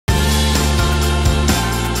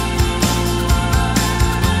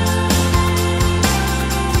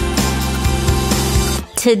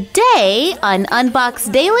Today on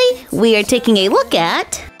Unbox Daily, we are taking a look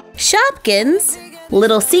at Shopkins,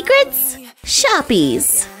 Little Secrets,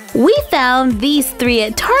 Shoppies. We found these three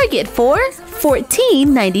at Target for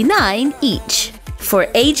 $14.99 each, for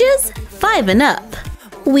ages 5 and up.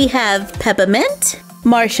 We have Peppermint,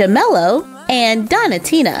 Marsha, Mello, and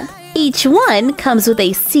Donatina. Each one comes with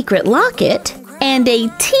a secret locket and a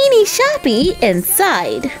teeny shoppy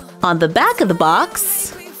inside. On the back of the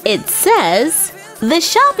box, it says, "The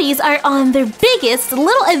Shoppies are on their biggest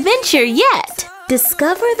little adventure yet.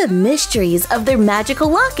 Discover the mysteries of their magical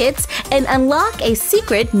lockets and unlock a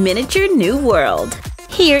secret miniature new world."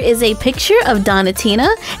 Here is a picture of Donatina,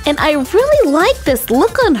 and I really like this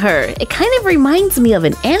look on her. It kind of reminds me of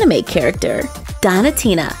an anime character.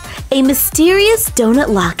 Donatina. A mysterious donut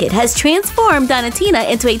locket has transformed Donatina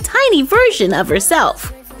into a tiny version of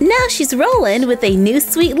herself. Now she's rolling with a new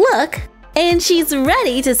sweet look, and she's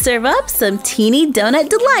ready to serve up some teeny donut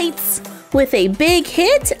delights with a big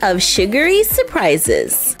hit of sugary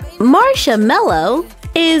surprises. Marsha Mello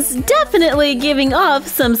is definitely giving off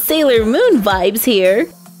some Sailor Moon vibes here.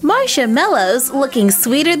 Marsha Mello's looking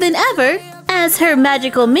sweeter than ever as her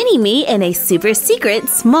magical mini-me in a super secret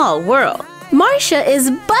small world. Marsha is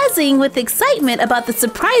buzzing with excitement about the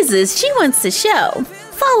surprises she wants to show.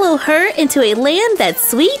 Follow her into a land that's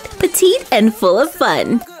sweet, petite, and full of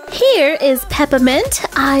fun. Here is Peppermint.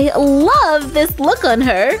 I love this look on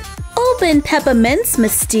her. Open Peppermint's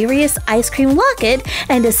mysterious ice cream locket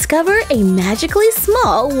and discover a magically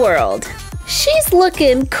small world. She's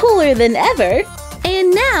looking cooler than ever,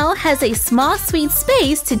 and now has a small sweet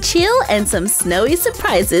space to chill and some snowy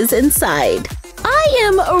surprises inside. I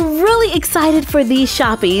am really excited for these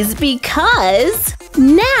Shoppies because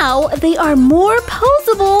now they are more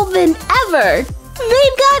posable than ever.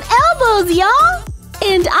 They've got elbows, y'all!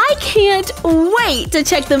 And I can't wait to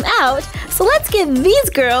check them out. So let's get these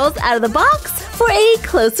girls out of the box for a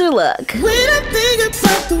closer look. When I think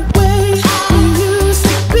about the way we used to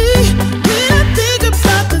be, when I think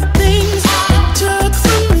about the things you took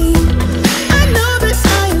from me, I know that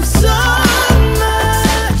I am so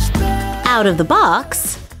much better. Out of the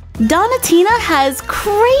box, Donatina has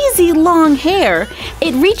crazy long hair.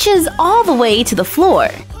 It reaches all the way to the floor.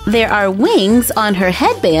 There are wings on her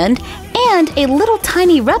headband and a little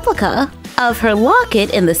tiny replica of her locket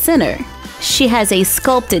in the center. She has a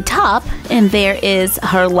sculpted top, and there is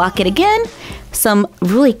her locket again, some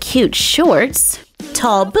really cute shorts,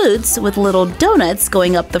 tall boots with little donuts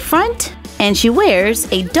going up the front, and she wears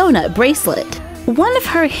a donut bracelet. One of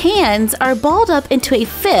her hands are balled up into a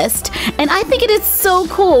fist, and I think it is so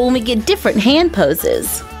cool when we get different hand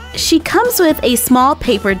poses. She comes with a small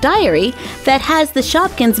paper diary that has the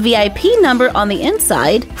Shopkins VIP number on the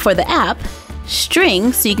inside for the app,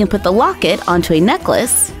 string so you can put the locket onto a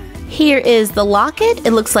necklace. Here is the locket.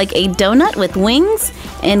 It looks like a donut with wings,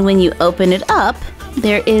 and when you open it up,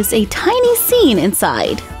 there is a tiny scene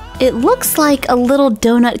inside. It looks like a little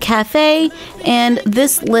donut cafe, and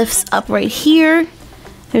this lifts up right here.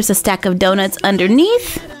 There's a stack of donuts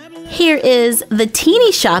underneath. Here is the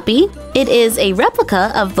teeny shoppy. It is a replica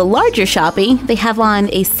of the larger shoppy. They have on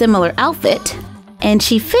a similar outfit, and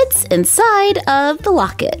she fits inside of the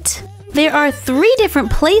locket. There are 3 different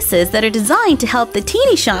places that are designed to help the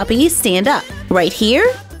teeny shoppy stand up. Right here,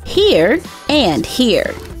 here, and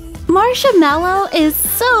here. Marsha Mello is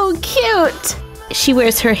so cute. She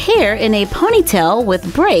wears her hair in a ponytail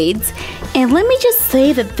with braids, and let me just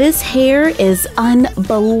say that this hair is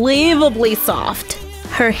unbelievably soft.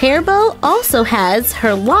 Her hair bow also has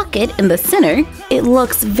her locket in the center. It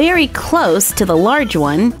looks very close to the large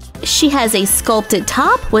one. She has a sculpted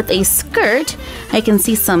top with a skirt. I can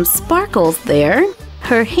see some sparkles there.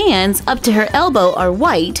 Her hands up to her elbow are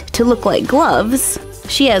white to look like gloves.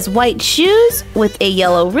 She has white shoes with a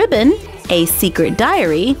yellow ribbon, a secret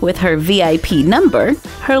diary with her VIP number.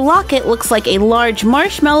 Her locket looks like a large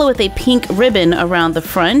marshmallow with a pink ribbon around the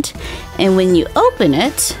front. And when you open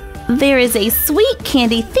it, there is a sweet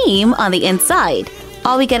candy theme on the inside.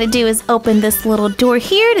 All we gotta do is open this little door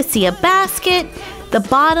here to see a basket. The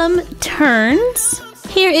bottom turns.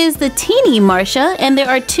 Here is the teeny Marsha, and there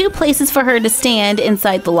are 2 places for her to stand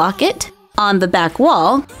inside the locket, on the back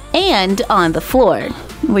wall and on the floor,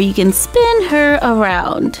 where you can spin her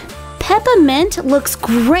around. Peppermint looks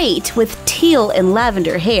great with teal and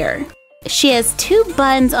lavender hair. She has 2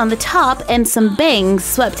 buns on the top and some bangs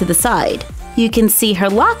swept to the side. You can see her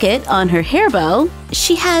locket on her hair bow.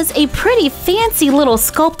 She has a pretty fancy little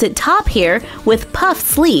sculpted top here with puffed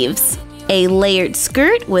sleeves, a layered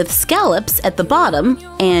skirt with scallops at the bottom,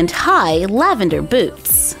 and high lavender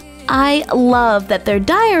boots. I love that their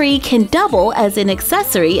diary can double as an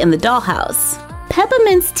accessory in the dollhouse.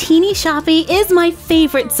 Peppa's teeny shoppy is my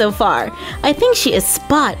favorite so far. I think she is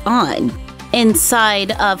spot on.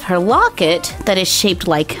 Inside of her locket that is shaped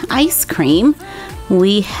like ice cream,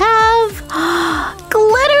 we have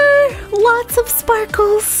glitter! Lots of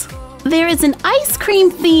sparkles. There is an ice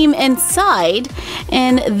cream theme inside,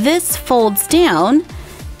 and this folds down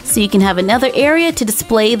so you can have another area to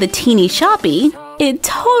display the teeny shoppy. It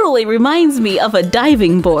totally reminds me of a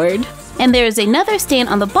diving board. And there is another stand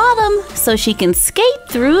on the bottom so she can skate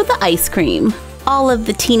through the ice cream. All of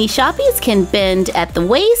the teeny shoppies can bend at the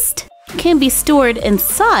waist, can be stored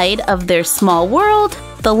inside of their small world.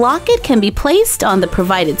 The locket can be placed on the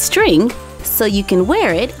provided string so you can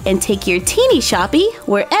wear it and take your teeny shoppy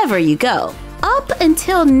wherever you go. Up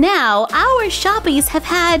until now, our shoppies have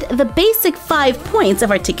had the basic 5 points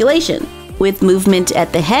of articulation, with movement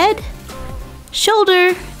at the head,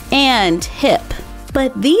 shoulder, and hip.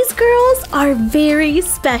 But these girls are very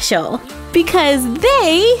special because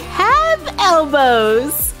they have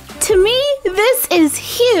elbows. To me, this is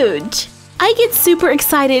huge. I get super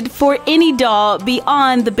excited for any doll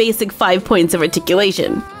beyond the basic 5 points of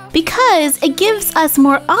articulation because it gives us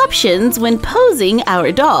more options when posing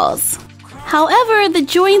our dolls. However, the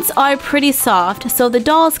joints are pretty soft, so the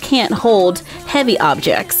dolls can't hold heavy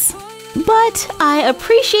objects. But I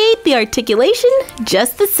appreciate the articulation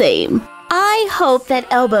just the same. I hope that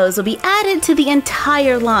elbows will be added to the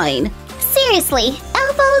entire line. Seriously,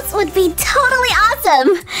 elbows would be totally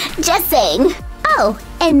awesome. Just saying. Oh,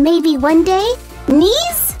 and maybe one day,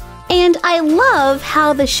 knees? And I love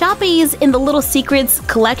how the shoppies in the Little Secrets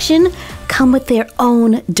collection come with their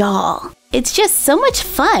own doll. It's just so much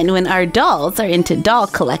fun when our dolls are into doll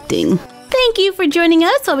collecting. Thank you for joining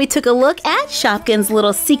us while we took a look at Shopkins'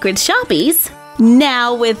 Little Secret Shoppies.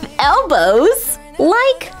 Now with elbows.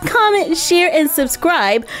 Like, comment, share, and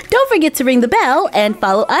subscribe. Don't forget to ring the bell and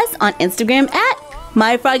follow us on Instagram at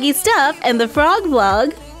My Froggy Stuff and the Frog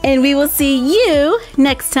Vlog. And we will see you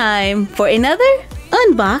next time for another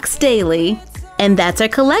Unbox Daily. And that's our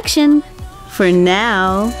collection for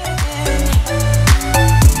now.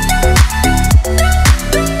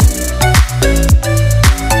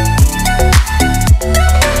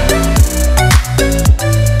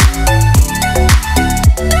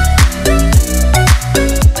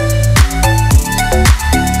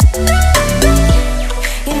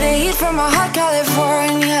 From a hot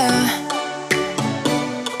California,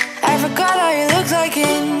 I forgot how you look like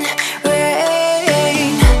in